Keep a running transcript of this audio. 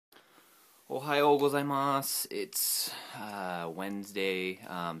Ohayou gozaimasu. It's Wednesday.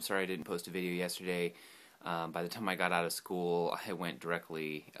 Sorry I didn't post a video yesterday. By the time I got out of school, I went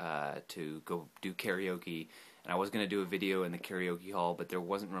directly to go do karaoke. And I was going to do a video in the karaoke hall, but there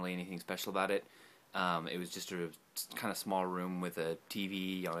wasn't really anything special about it. It was just a kind of small room with a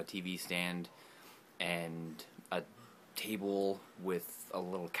TV on a TV stand and a table with a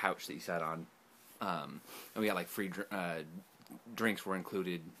little couch that you sat on. And we got like free drinks were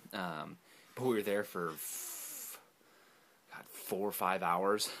included. But we were there for 4 or 5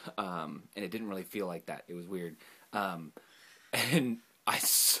 hours, and it didn't really feel like that. It was weird. And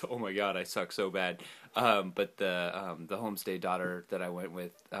oh my god, I suck so bad. But the homestay daughter that I went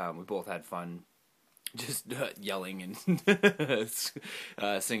with, we both had fun, just yelling and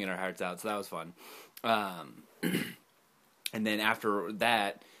singing our hearts out. So that was fun. And then after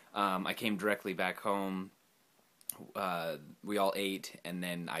that, I came directly back home. We all ate, and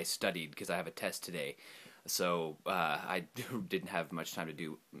then I studied because I have a test today. So I didn't have much time to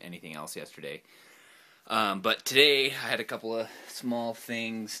do anything else yesterday. But today I had a couple of small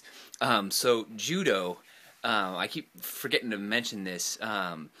things. So judo, I keep forgetting to mention this.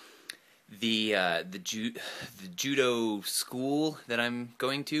 The judo school that I'm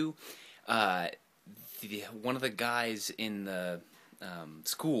going to, one of the guys in the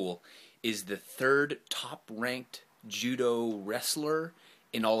school is the 3rd top-ranked judo wrestler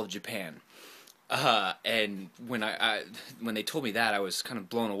in all of Japan. And when when they told me that, I was kind of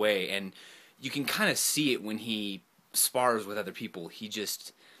blown away. And you can kind of see it when he spars with other people. He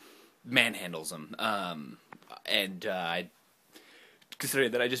just manhandles them.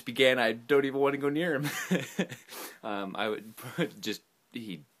 Considering that I just began, I don't even want to go near him. I would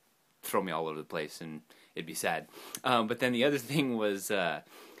he'd throw me all over the place, and it'd be sad. But then the other thing was,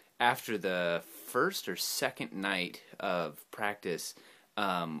 after the first or second night of practice,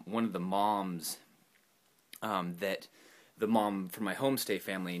 one of the moms that the mom from my homestay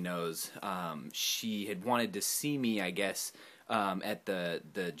family knows, she had wanted to see me, I guess, at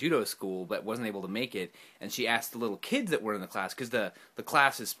the judo school, but wasn't able to make it. And she asked the little kids that were in the class, because the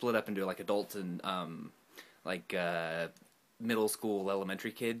class is split up into like adults and middle school,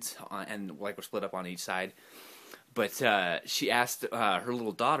 elementary kids, and like we're split up on each side. But she asked her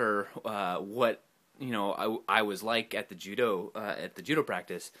little daughter what I was like at the judo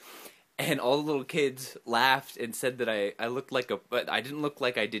practice, and all the little kids laughed and said that I looked like but I didn't look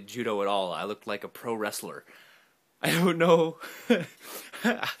like I did judo at all. I looked like a pro wrestler. I don't know.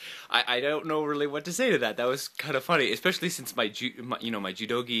 I don't know really what to say to that. That was kind of funny, especially since my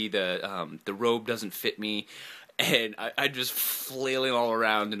judogi, the robe doesn't fit me, and I'm just flailing all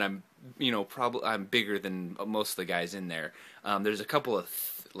around, and I'm I'm bigger than most of the guys in there. There's a couple of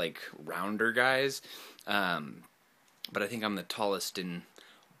rounder guys, but I think I'm the tallest and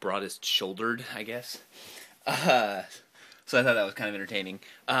broadest shouldered, I guess. So I thought that was kind of entertaining.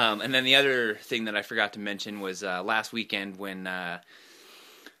 And then the other thing that I forgot to mention was last weekend when I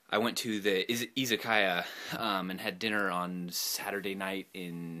went to the izakaya and had dinner on Saturday night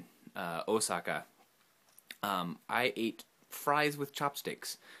in Osaka. I ate fries with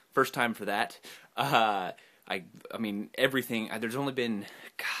chopsticks. First time for that. I mean, everything. There's only been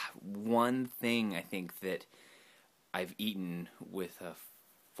one thing I think that I've eaten with a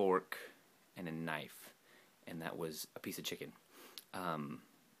fork and a knife, and that was a piece of chicken.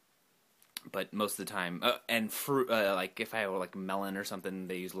 But most of the time, and fruit, like if I have like melon or something,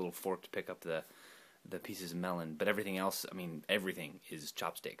 they use a little fork to pick up the pieces of melon. But everything else, I mean, everything is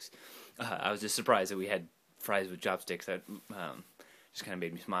chopsticks. I was just surprised that we had fries with chopsticks. That just kind of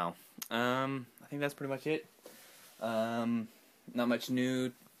made me smile. I think that's pretty much it. Not much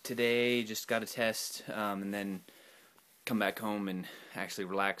new today. Just got a test, and then come back home and actually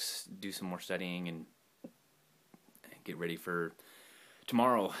relax, do some more studying, and get ready for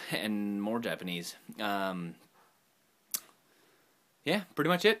tomorrow and more Japanese. Yeah, pretty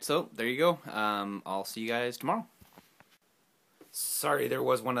much it. So there you go. I'll see you guys tomorrow. Sorry, there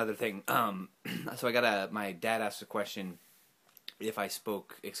was one other thing. So I got my dad asked a question if I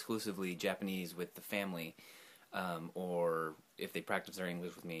spoke exclusively Japanese with the family, or if they practice their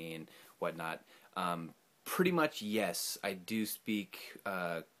English with me and whatnot. Pretty much yes, I do speak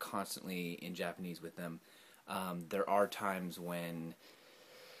constantly in Japanese with them. There are times when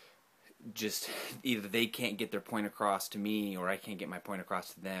just either they can't get their point across to me or I can't get my point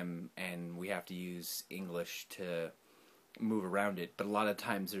across to them, and we have to use English to move around it. But a lot of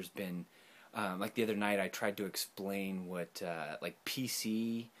times there's been, like the other night I tried to explain what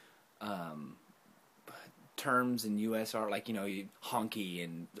PC terms in U.S. are like, honky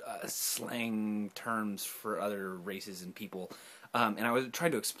and slang terms for other races and people. And I was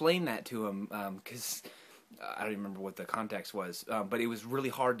trying to explain that to him because I don't even remember what the context was, but it was really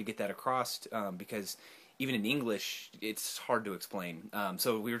hard to get that across because even in English, it's hard to explain.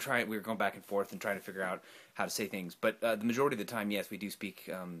 So we were going back and forth and trying to figure out how to say things. But the majority of the time, yes, we do speak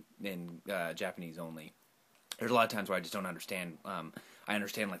in Japanese only. There's a lot of times where I just don't understand. I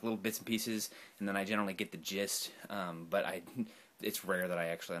understand like little bits and pieces, and then I generally get the gist. But it's rare that I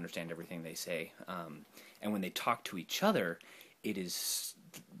actually understand everything they say. And when they talk to each other, it is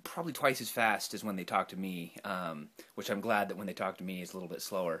probably twice as fast as when they talk to me, which I'm glad that when they talk to me it's a little bit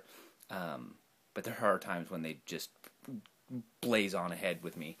slower. But there are times when they just blaze on ahead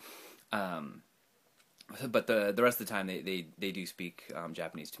with me. But the rest of the time they do speak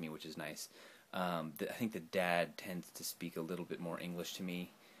Japanese to me, which is nice. I think the dad tends to speak a little bit more English to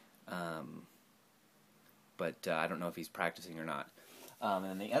me, but I don't know if he's practicing or not.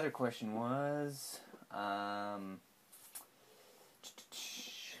 And the other question was,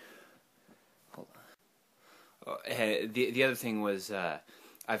 hold on. The other thing was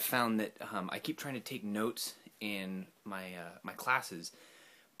I've found that I keep trying to take notes in my my classes,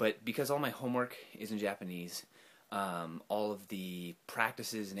 but because all my homework is in Japanese. All of the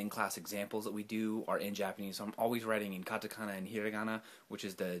practices and in-class examples that we do are in Japanese, so I'm always writing in katakana and hiragana, which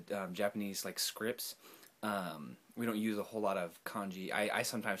is the Japanese like scripts. We don't use a whole lot of kanji. I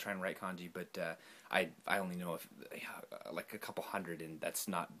sometimes try and write kanji, but I only know like a couple hundred, and that's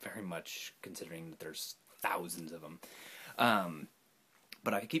not very much considering that there's thousands of them.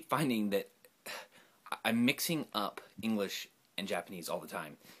 But I keep finding that I'm mixing up English and Japanese all the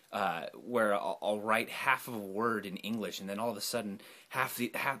time, where I'll write half of a word in English, and then all of a sudden half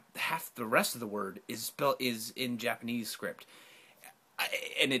the rest of the word is in Japanese script,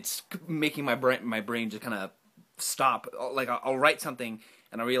 and it's making my brain just kind of stop. Like I'll write something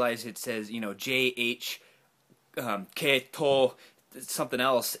and I realize it says JH Keto something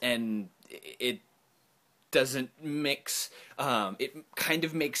else, and it doesn't mix. It kind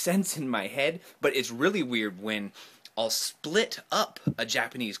of makes sense in my head, but it's really weird when I'll split up a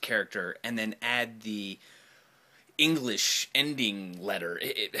Japanese character and then add the English ending letter.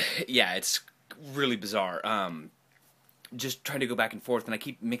 It's really bizarre. Just trying to go back and forth, and I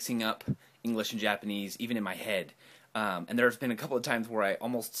keep mixing up English and Japanese, even in my head. And there's been a couple of times where I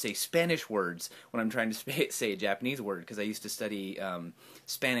almost say Spanish words when I'm trying to say a Japanese word, because I used to study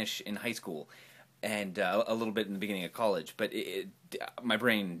Spanish in high school and a little bit in the beginning of college. But my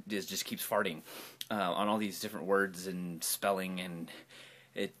brain just keeps farting on all these different words and spelling, and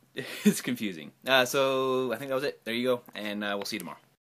it's confusing. So I think that was it. There you go, and we'll see you tomorrow.